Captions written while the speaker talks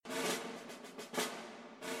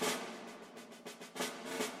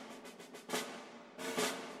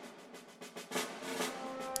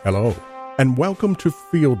Hello, and welcome to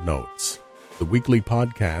Field Notes, the weekly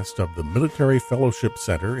podcast of the Military Fellowship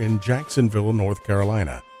Center in Jacksonville, North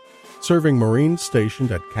Carolina, serving Marines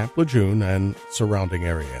stationed at Camp Lejeune and surrounding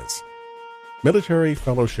areas. Military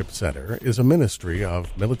Fellowship Center is a ministry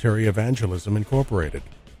of Military Evangelism Incorporated.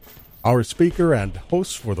 Our speaker and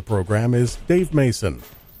host for the program is Dave Mason,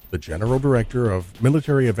 the General Director of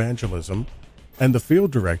Military Evangelism and the Field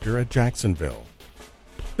Director at Jacksonville.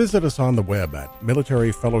 Visit us on the web at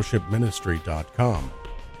militaryfellowshipministry.com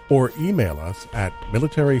or email us at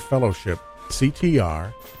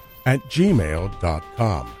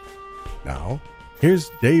militaryfellowshipctr@gmail.com. Now, here's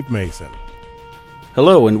Dave Mason.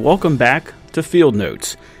 Hello, and welcome back to Field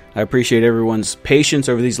Notes. I appreciate everyone's patience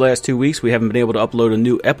over these last 2 weeks. We haven't been able to upload a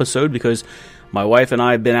new episode because my wife and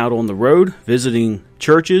I have been out on the road visiting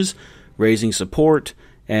churches, raising support,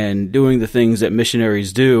 and doing the things that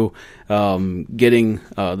missionaries do, getting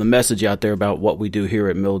the message out there about what we do here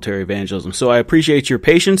at Military Evangelism. So I appreciate your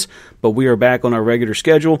patience, but we are back on our regular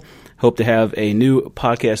schedule. Hope to have a new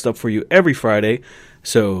podcast up for you every Friday,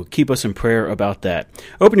 so keep us in prayer about that.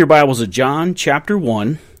 Open your Bibles to John chapter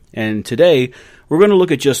 1, and today we're going to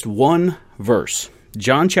look at just one verse.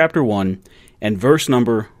 John chapter 1 and verse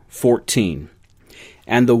number 14.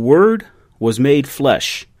 And the Word was made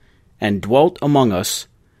flesh and dwelt among us,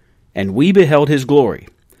 and we beheld his glory,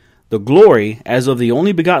 the glory as of the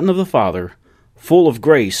only begotten of the Father, full of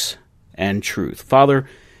grace and truth. Father,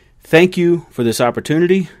 thank you for this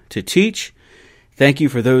opportunity to teach. Thank you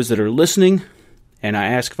for those that are listening. And I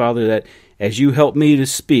ask, Father, that as you help me to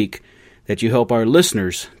speak, that you help our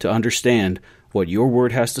listeners to understand what your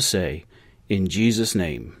word has to say. In Jesus'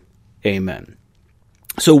 name, amen.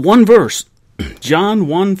 So one verse, John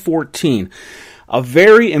 1:14. A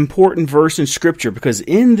very important verse in Scripture, because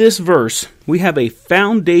in this verse, we have a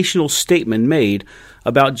foundational statement made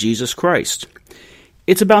about Jesus Christ.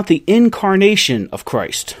 It's about the incarnation of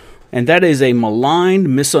Christ, and that is a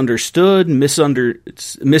maligned, misunderstood,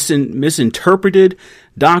 misinterpreted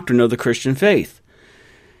doctrine of the Christian faith.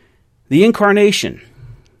 The incarnation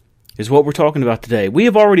is what we're talking about today. We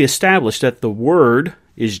have already established that the Word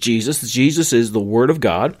is Jesus. Jesus is the Word of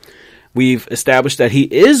God. We've established that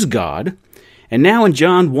He is God. And now in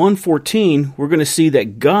John 1:14, we're going to see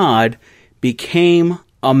that God became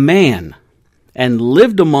a man and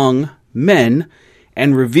lived among men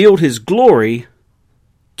and revealed his glory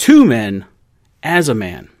to men as a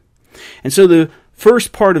man. And so the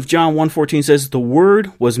first part of John 1:14 says, the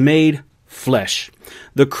Word was made flesh.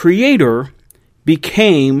 The Creator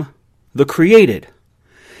became the created.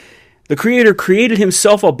 The Creator created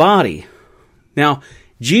himself a body. Now,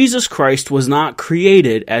 Jesus Christ was not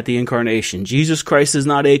created at the incarnation. Jesus Christ is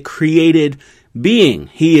not a created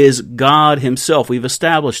being. He is God himself. We've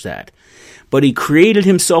established that. But he created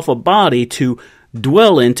himself a body to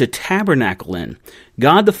dwell in, to tabernacle in.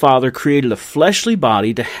 God the Father created a fleshly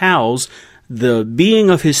body to house the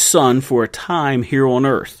being of his Son for a time here on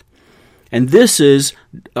earth. And this is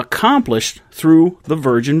accomplished through the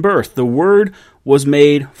virgin birth. The Word was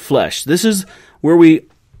made flesh. This is where we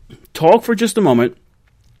talk for just a moment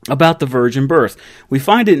about the virgin birth. We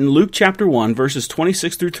find it in Luke chapter 1, verses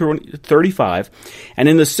 26 through 35. And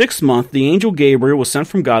in the 6th month, the angel Gabriel was sent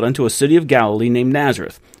from God unto a city of Galilee named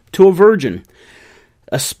Nazareth, to a virgin,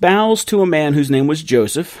 espoused to a man whose name was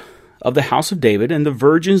Joseph, of the house of David, and the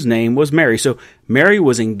virgin's name was Mary. So Mary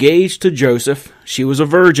was engaged to Joseph. She was a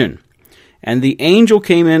virgin. And the angel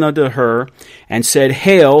came in unto her and said,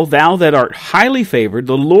 Hail, thou that art highly favored,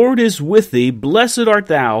 the Lord is with thee, blessed art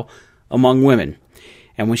thou among women.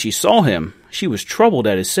 And when she saw him, she was troubled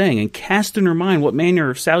at his saying, and cast in her mind what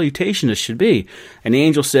manner of salutation this should be. And the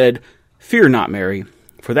angel said, Fear not, Mary,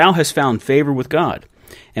 for thou hast found favor with God.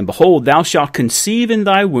 And behold, thou shalt conceive in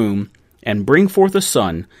thy womb, and bring forth a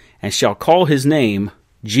son, and shalt call his name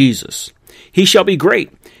Jesus. He shall be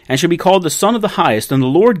great, and shall be called the Son of the Highest, and the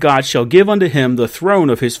Lord God shall give unto him the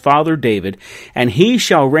throne of his father David, and he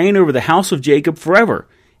shall reign over the house of Jacob forever,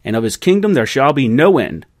 and of his kingdom there shall be no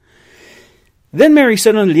end. Then Mary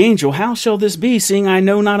said unto the angel, How shall this be, seeing I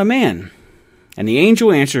know not a man? And the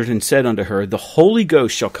angel answered and said unto her, The Holy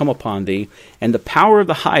Ghost shall come upon thee, and the power of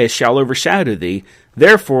the highest shall overshadow thee.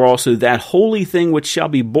 Therefore also that holy thing which shall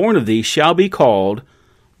be born of thee shall be called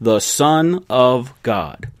the Son of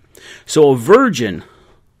God. So a virgin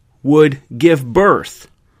would give birth.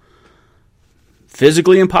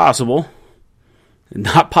 Physically impossible.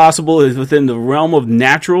 Not possible within the realm of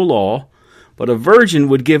natural law. But a virgin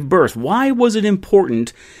would give birth. Why was it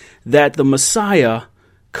important that the Messiah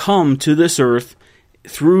come to this earth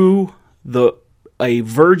through a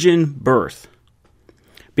virgin birth?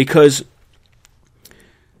 Because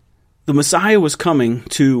The Messiah was coming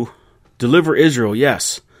to deliver Israel,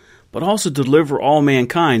 yes, but also deliver all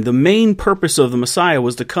mankind. The main purpose of the Messiah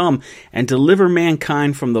was to come and deliver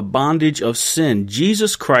mankind from the bondage of sin.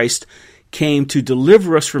 Jesus Christ came to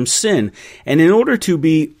deliver us from sin. And in order to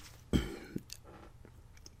be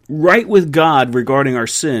right with God regarding our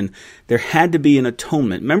sin, there had to be an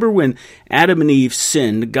atonement. Remember when Adam and Eve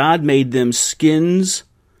sinned, God made them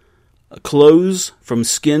clothes from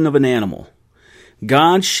skin of an animal.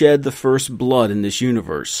 God shed the first blood in this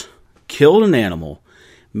universe, killed an animal,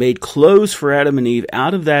 made clothes for Adam and Eve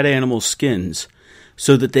out of that animal's skins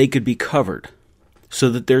so that they could be covered, so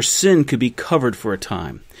that their sin could be covered for a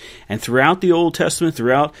time. And throughout the Old Testament,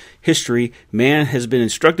 throughout history, man has been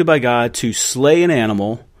instructed by God to slay an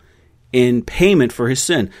animal in payment for his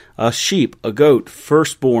sin. A sheep, a goat,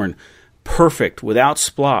 firstborn, perfect, without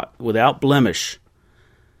spot, without blemish.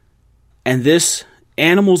 And this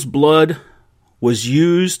animal's blood was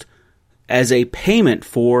used as a payment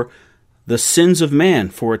for the sins of man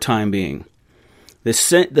for a time being.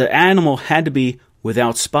 The animal had to be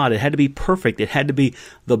without spot. It had to be perfect. It had to be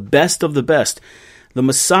the best of the best. The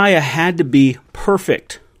Messiah had to be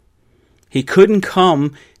perfect. He couldn't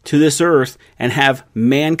come to this earth and have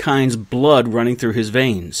mankind's blood running through his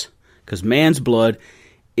veins, because man's blood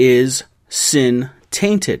is sin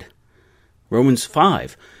tainted. Romans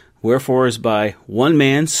 5. Wherefore, as by one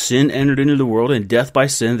man sin entered into the world, and death by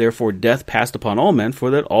sin, therefore death passed upon all men,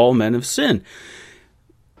 for that all men have sinned.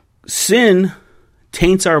 Sin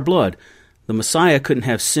taints our blood. The Messiah couldn't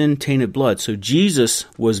have sin-tainted blood, so Jesus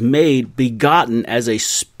was begotten as a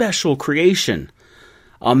special creation,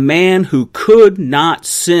 a man who could not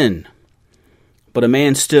sin, but a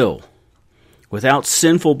man still. Without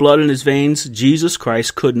sinful blood in his veins, Jesus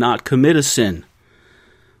Christ could not commit a sin,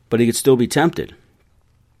 but he could still be tempted.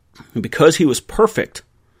 And because he was perfect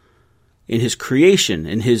in his creation,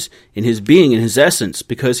 in his being, in his essence,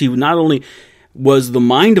 because he not only was the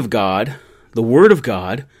mind of God, the Word of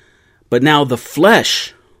God, but now the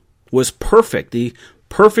flesh was perfect, the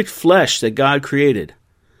perfect flesh that God created.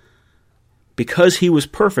 Because he was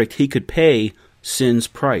perfect, he could pay sin's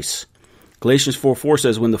price. Galatians 4:4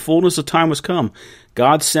 says, when the fullness of time was come,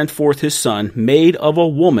 God sent forth his Son, made of a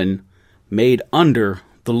woman, made under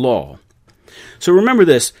the law. So remember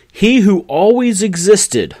this, he who always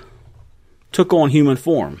existed took on human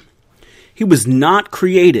form. He was not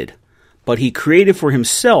created, but he created for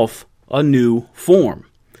himself a new form.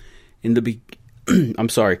 And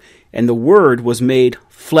the Word was made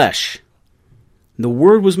flesh. The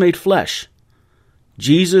Word was made flesh.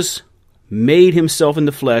 Jesus made himself in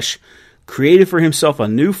the flesh, created for himself a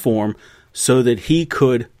new form so that he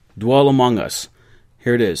could dwell among us.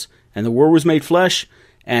 Here it is. And the Word was made flesh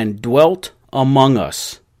and dwelt among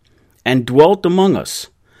us. And dwelt among us.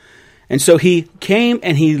 And so he came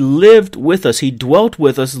and he lived with us. He dwelt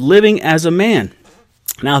with us, living as a man.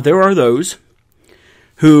 Now there are those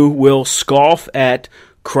who will scoff at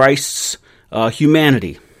Christ's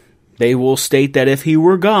humanity. They will state that if he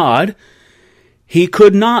were God, he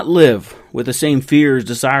could not live with the same fears,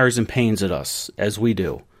 desires, and pains as we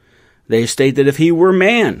do. They state that if he were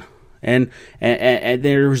man, and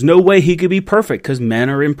there's no way he could be perfect because men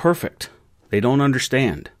are imperfect. They don't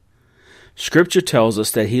understand. Scripture tells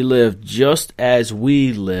us that he lived just as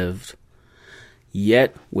we lived,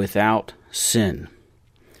 yet without sin.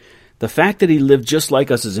 The fact that he lived just like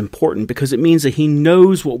us is important because it means that he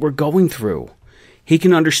knows what we're going through. He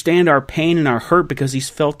can understand our pain and our hurt because he's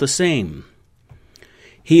felt the same.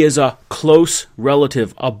 He is a close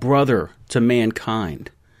relative, a brother to mankind.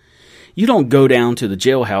 You don't go down to the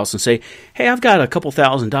jailhouse and say, hey, I've got a couple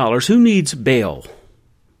 $1,000. Who needs bail?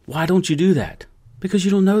 Why don't you do that? Because you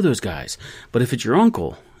don't know those guys. But if it's your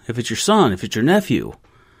uncle, if it's your son, if it's your nephew,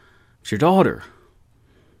 if it's your daughter,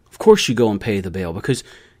 of course you go and pay the bail because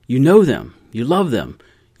you know them, you love them,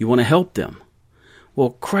 you want to help them.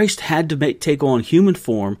 Well, Christ had to take on human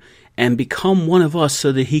form and become one of us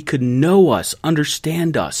so that he could know us,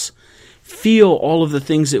 understand us, feel all of the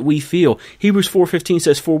things that we feel. Hebrews 4:15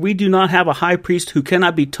 says, for we do not have a high priest who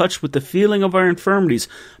cannot be touched with the feeling of our infirmities,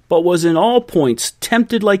 but was in all points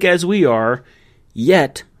tempted like as we are,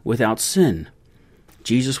 yet without sin.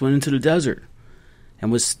 Jesus went into the desert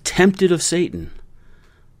and was tempted of Satan,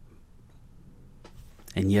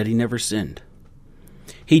 and yet he never sinned.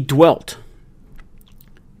 He dwelt,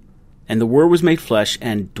 and the Word was made flesh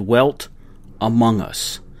and dwelt among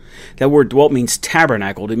us. That word dwelt means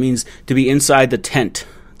tabernacled. It means to be inside the tent,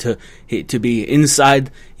 to be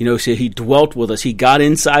inside, so he dwelt with us. He got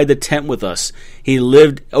inside the tent with us. He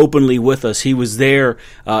lived openly with us. He was there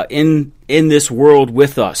in this world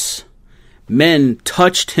with us. Men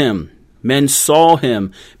touched him Men saw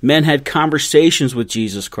him. Men had conversations with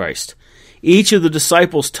Jesus Christ. Each of the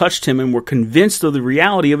disciples touched him and were convinced of the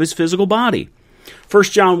reality of his physical body. 1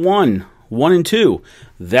 John 1 and 2,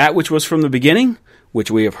 that which was from the beginning, which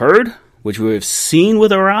we have heard, which we have seen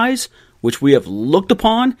with our eyes, which we have looked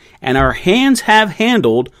upon, and our hands have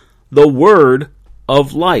handled, the word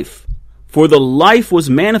of life. For the life was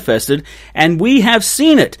manifested, and we have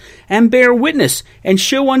seen it, and bear witness, and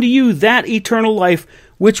show unto you that eternal life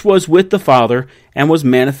which was with the Father, and was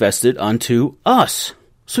manifested unto us.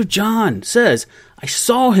 So John says, I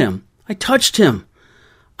saw him, I touched him,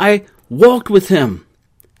 I walked with him,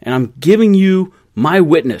 and I'm giving you my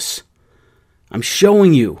witness. I'm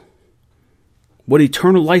showing you what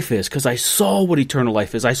eternal life is, because I saw what eternal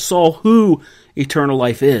life is. I saw who eternal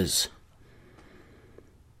life is.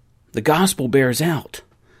 The gospel bears out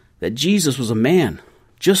that Jesus was a man,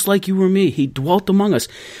 just like you or me. He dwelt among us.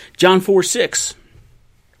 John 4:6.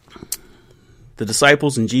 The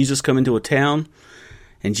disciples and Jesus come into a town,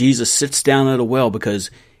 and Jesus sits down at a well because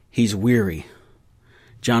he's weary.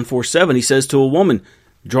 John 4:7, he says to a woman,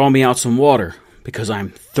 draw me out some water, because I'm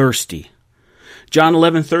thirsty. John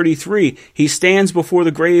 11:33, he stands before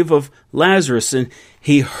the grave of Lazarus, and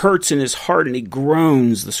he hurts in his heart, and he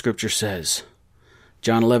groans, the scripture says.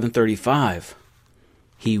 John 11:35,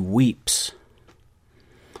 he weeps.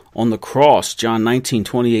 On the cross, John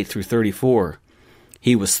 19:28 through 34,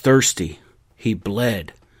 he was thirsty, he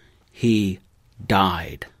bled, he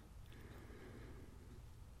died.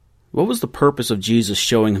 What was the purpose of Jesus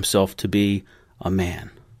showing himself to be a man?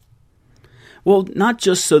 Well, not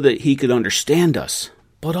just so that he could understand us,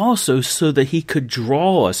 but also so that he could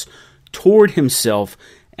draw us toward himself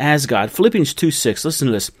as God. Philippians 2:6, listen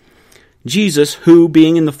to this. Jesus, who,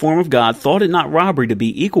 being in the form of God, thought it not robbery to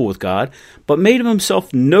be equal with God, but made of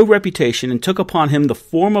himself no reputation, and took upon him the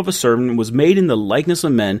form of a servant, and was made in the likeness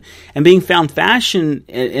of men. And being found fashioned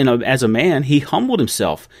as a man, he humbled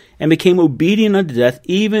himself, and became obedient unto death,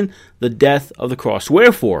 even the death of the cross.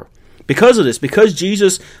 Wherefore, because of this, because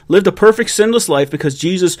Jesus lived a perfect sinless life, because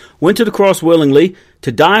Jesus went to the cross willingly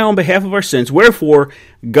to die on behalf of our sins, wherefore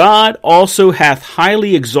God also hath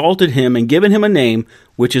highly exalted him, and given him a name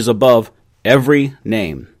which is above every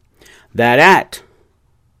name, that at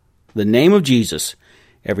the name of Jesus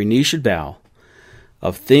every knee should bow,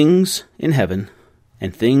 of things in heaven,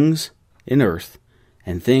 and things in earth,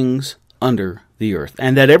 and things under the earth,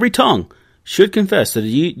 and that every tongue should confess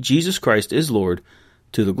that Jesus Christ is Lord,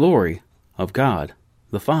 to the glory of God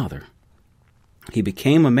the Father. He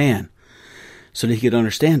became a man so that he could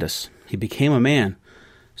understand us. He became a man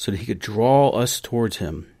so that he could draw us towards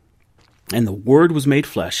him. And the Word was made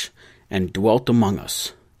flesh and dwelt among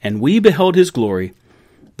us. And we beheld his glory,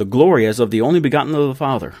 the glory as of the only begotten of the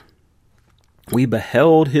Father. We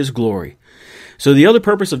beheld his glory. So the other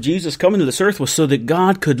purpose of Jesus coming to this earth was so that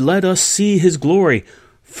God could let us see his glory,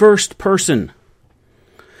 first person.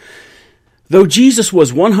 Though Jesus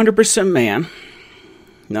was 100% man,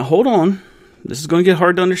 now hold on, this is going to get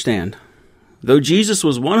hard to understand. Though Jesus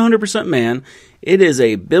was 100% man, it is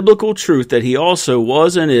a biblical truth that he also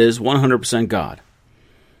was and is 100% God.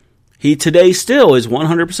 He today still is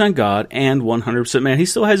 100% God and 100% man. He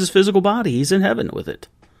still has his physical body. He's in heaven with it.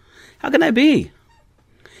 How can that be?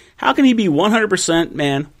 How can he be 100%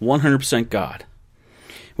 man, 100% God?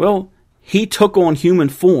 Well, he took on human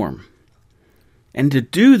form. And to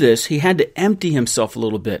do this, he had to empty himself a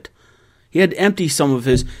little bit. He had to empty some of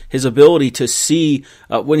his ability to see.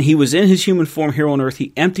 When he was in his human form here on earth,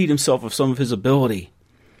 he emptied himself of some of his ability.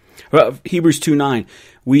 Hebrews 2:9,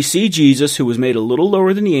 we see Jesus, who was made a little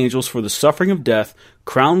lower than the angels for the suffering of death,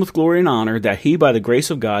 crowned with glory and honor, that he, by the grace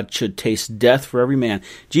of God, should taste death for every man.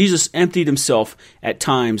 Jesus emptied himself at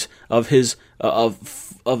times of his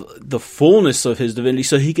of the fullness of his divinity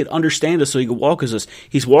so he could understand us, so he could walk as us.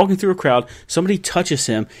 He's walking through a crowd, somebody touches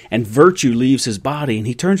him, and virtue leaves his body, and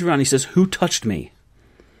he turns around and he says, who touched me?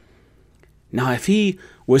 Now, if he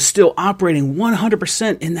was still operating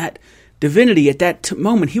 100% in that divinity at that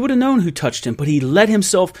moment, he would have known who touched him, but he let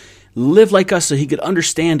himself live like us so he could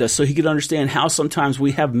understand us, so he could understand how sometimes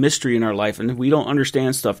we have mystery in our life and we don't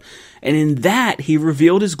understand stuff. And in that, he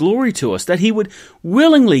revealed his glory to us, that he would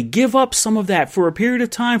willingly give up some of that for a period of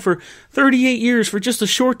time, for 38 years, for just a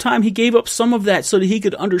short time. He gave up some of that so that he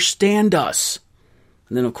could understand us.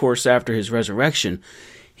 And then, of course, after his resurrection,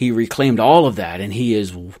 he reclaimed all of that, and he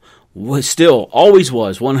always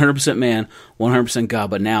was 100% man, 100% God,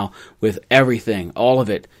 but now with everything, all of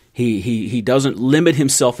it, he doesn't limit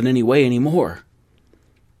himself in any way anymore.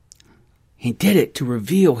 He did it to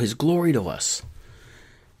reveal his glory to us.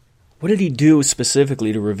 What did he do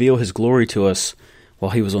specifically to reveal his glory to us?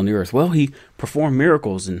 while he was on the earth? Well, he performed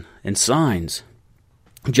miracles and signs.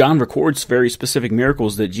 John records very specific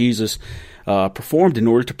miracles that Jesus performed in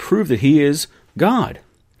order to prove that he is God.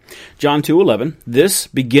 John 2:11, this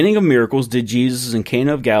beginning of miracles did Jesus in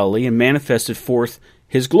Cana of Galilee and manifested forth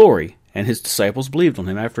his glory, and his disciples believed on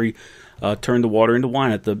him after he turned the water into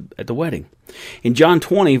wine at the wedding. In John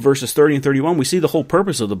 20, verses 30 and 31, we see the whole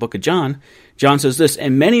purpose of the book of John. John says this,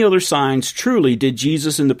 and many other signs truly did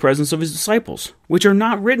Jesus in the presence of his disciples, which are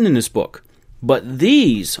not written in this book. But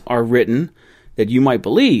these are written that you might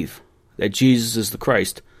believe that Jesus is the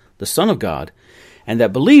Christ, the Son of God, and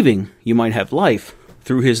that believing you might have life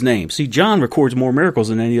through his name. See, John records more miracles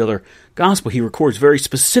than any other gospel. He records very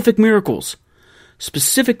specific miracles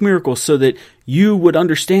so that you would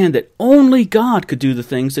understand that only God could do the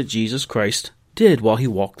things that Jesus Christ did while he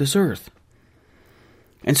walked this earth.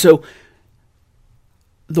 And so,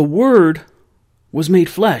 the Word was made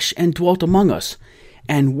flesh and dwelt among us,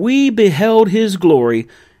 and we beheld his glory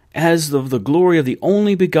as of the glory of the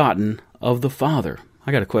only begotten of the Father.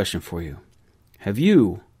 I got a question for you. Have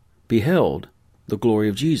you beheld the glory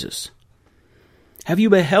of Jesus? Have you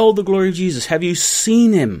beheld the glory of Jesus? Have you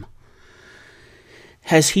seen him?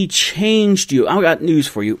 Has he changed you? I've got news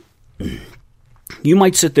for you. You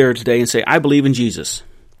might sit there today and say, I believe in Jesus.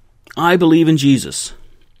 I believe in Jesus.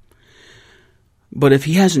 But if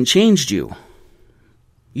he hasn't changed you,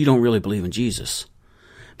 you don't really believe in Jesus.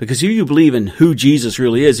 Because if you believe in who Jesus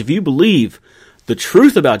really is, if you believe the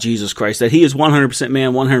truth about Jesus Christ, that he is 100%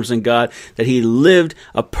 man, 100% God, that he lived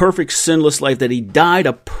a perfect sinless life, that he died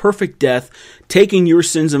a perfect death, taking your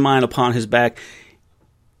sins and mine upon his back,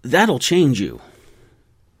 that'll change you.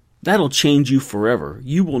 That'll change you forever.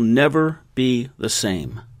 You will never be the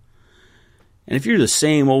same. And if you're the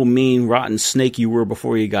same old mean, rotten snake you were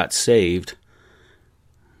before you got saved,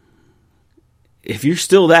 if you're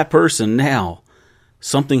still that person now,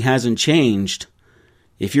 something hasn't changed.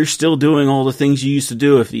 If you're still doing all the things you used to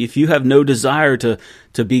do, if you have no desire to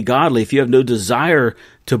be godly, if you have no desire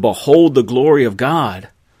to behold the glory of God,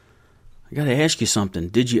 I got to ask you something.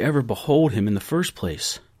 Did you ever behold him in the first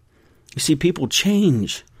place? You see, people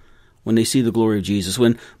change when they see the glory of Jesus.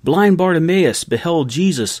 When blind Bartimaeus beheld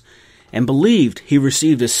Jesus and believed, he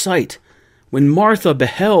received his sight. When Martha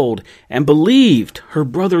beheld and believed, her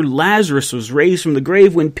brother Lazarus was raised from the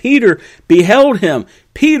grave. When Peter beheld him,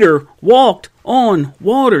 Peter walked on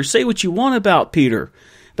water. Say what you want about Peter,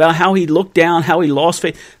 about how he looked down, how he lost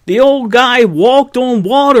faith. The old guy walked on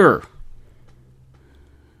water.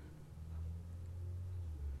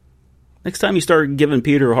 Next time you start giving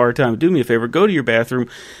Peter a hard time, do me a favor, go to your bathroom,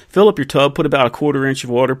 fill up your tub, put about a 1/4 inch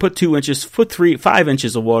of water, put 2 inches, put 5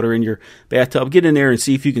 inches of water in your bathtub, get in there and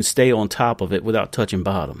see if you can stay on top of it without touching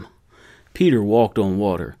bottom. Peter walked on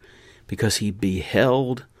water because he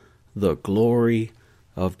beheld the glory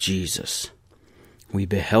of Jesus. We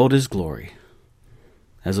beheld his glory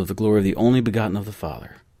as of the glory of the only begotten of the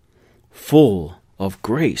Father, full of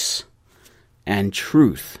grace and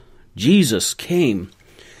truth. Jesus came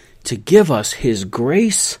to give us his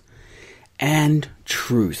grace and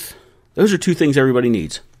truth. Those are two things everybody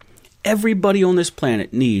needs. Everybody on this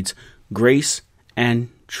planet needs grace and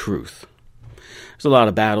truth. There's a lot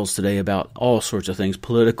of battles today about all sorts of things,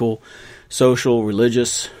 political, social,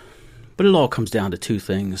 religious, but it all comes down to two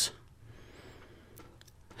things.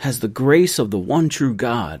 Has the grace of the one true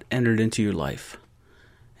God entered into your life?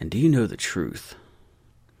 And do you know the truth?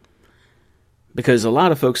 Because a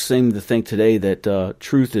lot of folks seem to think today that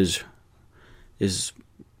truth is it's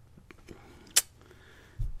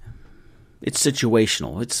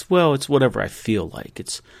situational. It's whatever I feel like.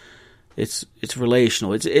 It's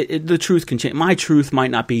relational. The truth can change. My truth might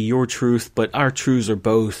not be your truth, but our truths are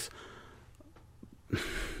both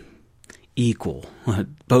equal,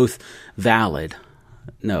 both valid.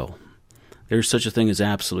 No, there's such a thing as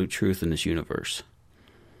absolute truth in this universe,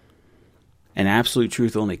 and absolute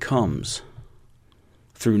truth only comes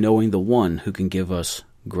through knowing the one who can give us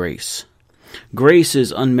grace. Grace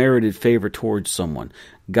is unmerited favor towards someone.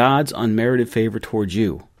 God's unmerited favor towards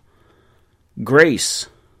you. Grace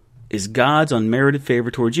is God's unmerited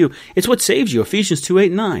favor towards you. It's what saves you. Ephesians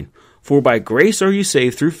 2:8-9. For by grace are you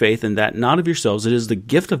saved through faith, and that not of yourselves. It is the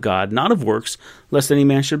gift of God, not of works, lest any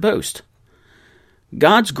man should boast.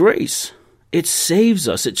 God's grace, it saves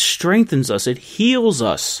us, it strengthens us, it heals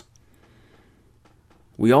us.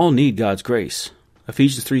 We all need God's grace.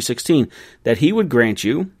 Ephesians 3:16, that he would grant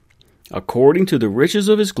you, according to the riches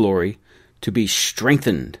of his glory, to be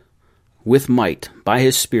strengthened with might by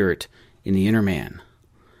his Spirit in the inner man.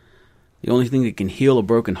 The only thing that can heal a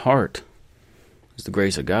broken heart is the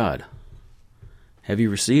grace of God. Have you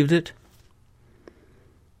received it?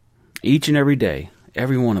 Each and every day,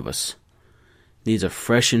 every one of us, needs a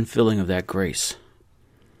fresh infilling of that grace,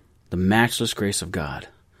 the matchless grace of God.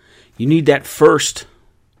 You need that first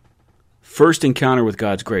encounter with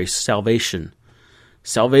God's grace, salvation.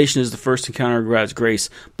 Salvation is the first encounter with God's grace,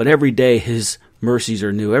 but every day His mercies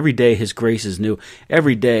are new. Every day His grace is new.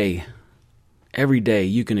 Every day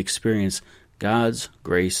you can experience God's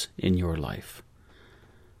grace in your life.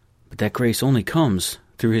 But that grace only comes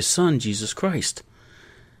through His Son, Jesus Christ,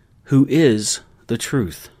 who is the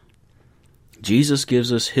truth. Jesus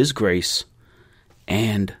gives us His grace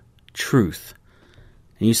and truth.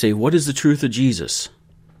 And you say, what is the truth of Jesus?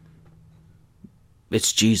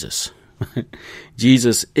 It's Jesus.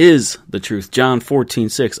 Jesus is the truth. John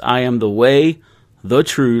 14:6, I am the way, the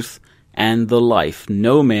truth, and the life.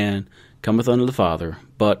 No man cometh unto the Father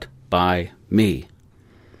but by me.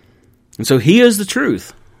 And so He is the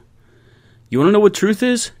truth. You want to know what truth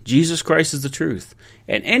is? Jesus Christ is the truth.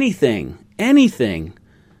 And anything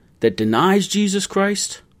that denies Jesus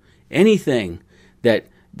Christ, anything that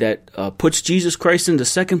puts Jesus Christ into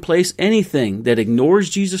second place, anything that ignores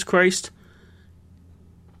Jesus Christ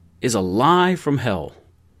is a lie from hell.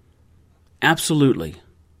 Absolutely.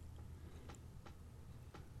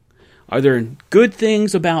 Are there good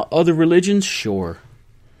things about other religions? Sure.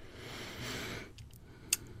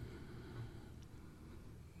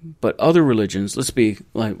 But other religions, let me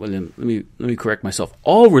correct myself.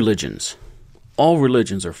 All religions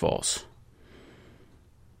are false.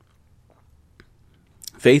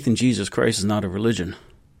 Faith in Jesus Christ is not a religion.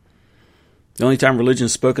 The only time religion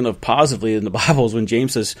is spoken of positively in the Bible is when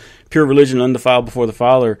James says, pure religion undefiled before the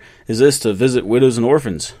Father is this, to visit widows and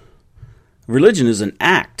orphans. Religion is an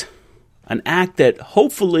act that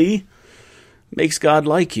hopefully makes God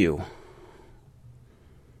like you.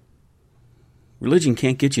 Religion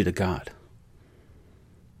can't get you to God.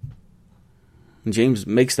 And James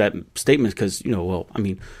makes that statement because,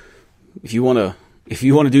 if you want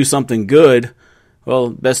to do something good, well,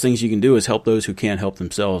 the best things you can do is help those who can't help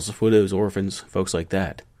themselves, widows, orphans, folks like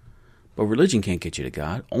that. But religion can't get you to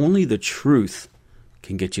God. Only the truth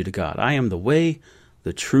can get you to God. I am the way,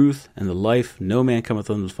 the truth, and the life. No man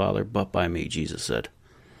cometh unto the Father but by me, Jesus said.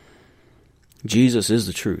 Jesus is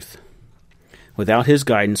the truth. Without His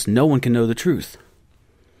guidance, no one can know the truth.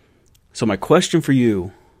 So my question for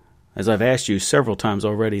you, as I've asked you several times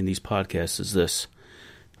already in these podcasts, is this.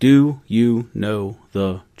 Do you know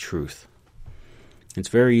the truth? It's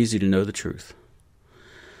very easy to know the truth.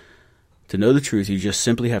 To know the truth, you just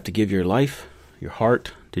simply have to give your life, your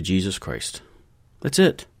heart, to Jesus Christ. That's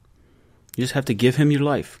it. You just have to give Him your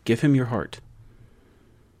life. Give Him your heart.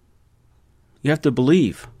 You have to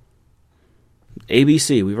believe.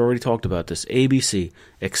 ABC, we've already talked about this. ABC,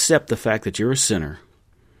 accept the fact that you're a sinner.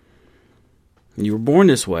 And you were born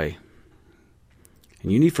this way.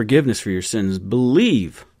 And you need forgiveness for your sins.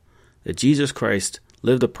 Believe that Jesus Christ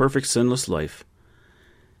lived a perfect sinless life.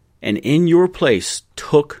 And in your place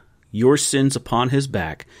took your sins upon His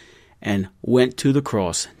back and went to the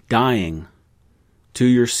cross, dying to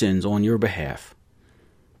your sins on your behalf.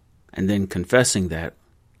 And then confessing that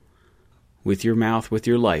with your mouth, with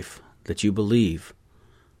your life, that you believe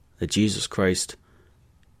that Jesus Christ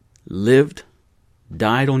lived,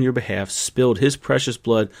 died on your behalf, spilled His precious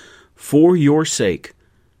blood for your sake,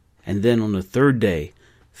 and then on the third day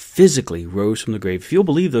physically rose from the grave. If you'll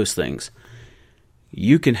believe those things,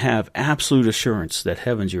 you can have absolute assurance that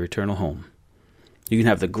heaven's your eternal home. You can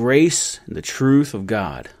have the grace and the truth of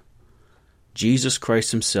God, Jesus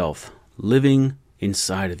Christ Himself, living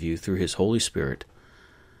inside of you through His Holy Spirit.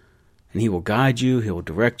 And He will guide you, He will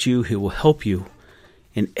direct you, He will help you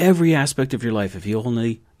in every aspect of your life if you'll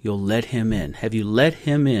let Him in. Have you let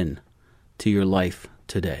Him in to your life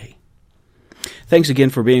today? Thanks again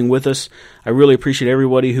for being with us. I really appreciate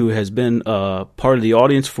everybody who has been part of the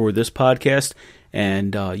audience for this podcast.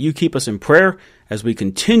 And you keep us in prayer as we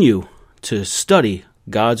continue to study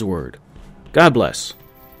God's Word. God bless.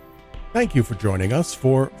 Thank you for joining us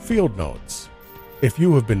for Field Notes. If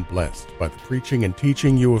you have been blessed by the preaching and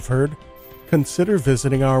teaching you have heard, consider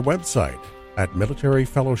visiting our website at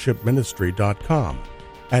militaryfellowshipministry.com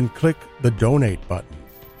and click the Donate button.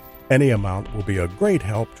 Any amount will be a great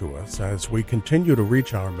help to us as we continue to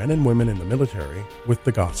reach our men and women in the military with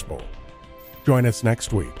the gospel. Join us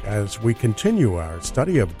next week as we continue our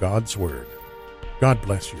study of God's Word. God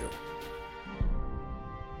bless you.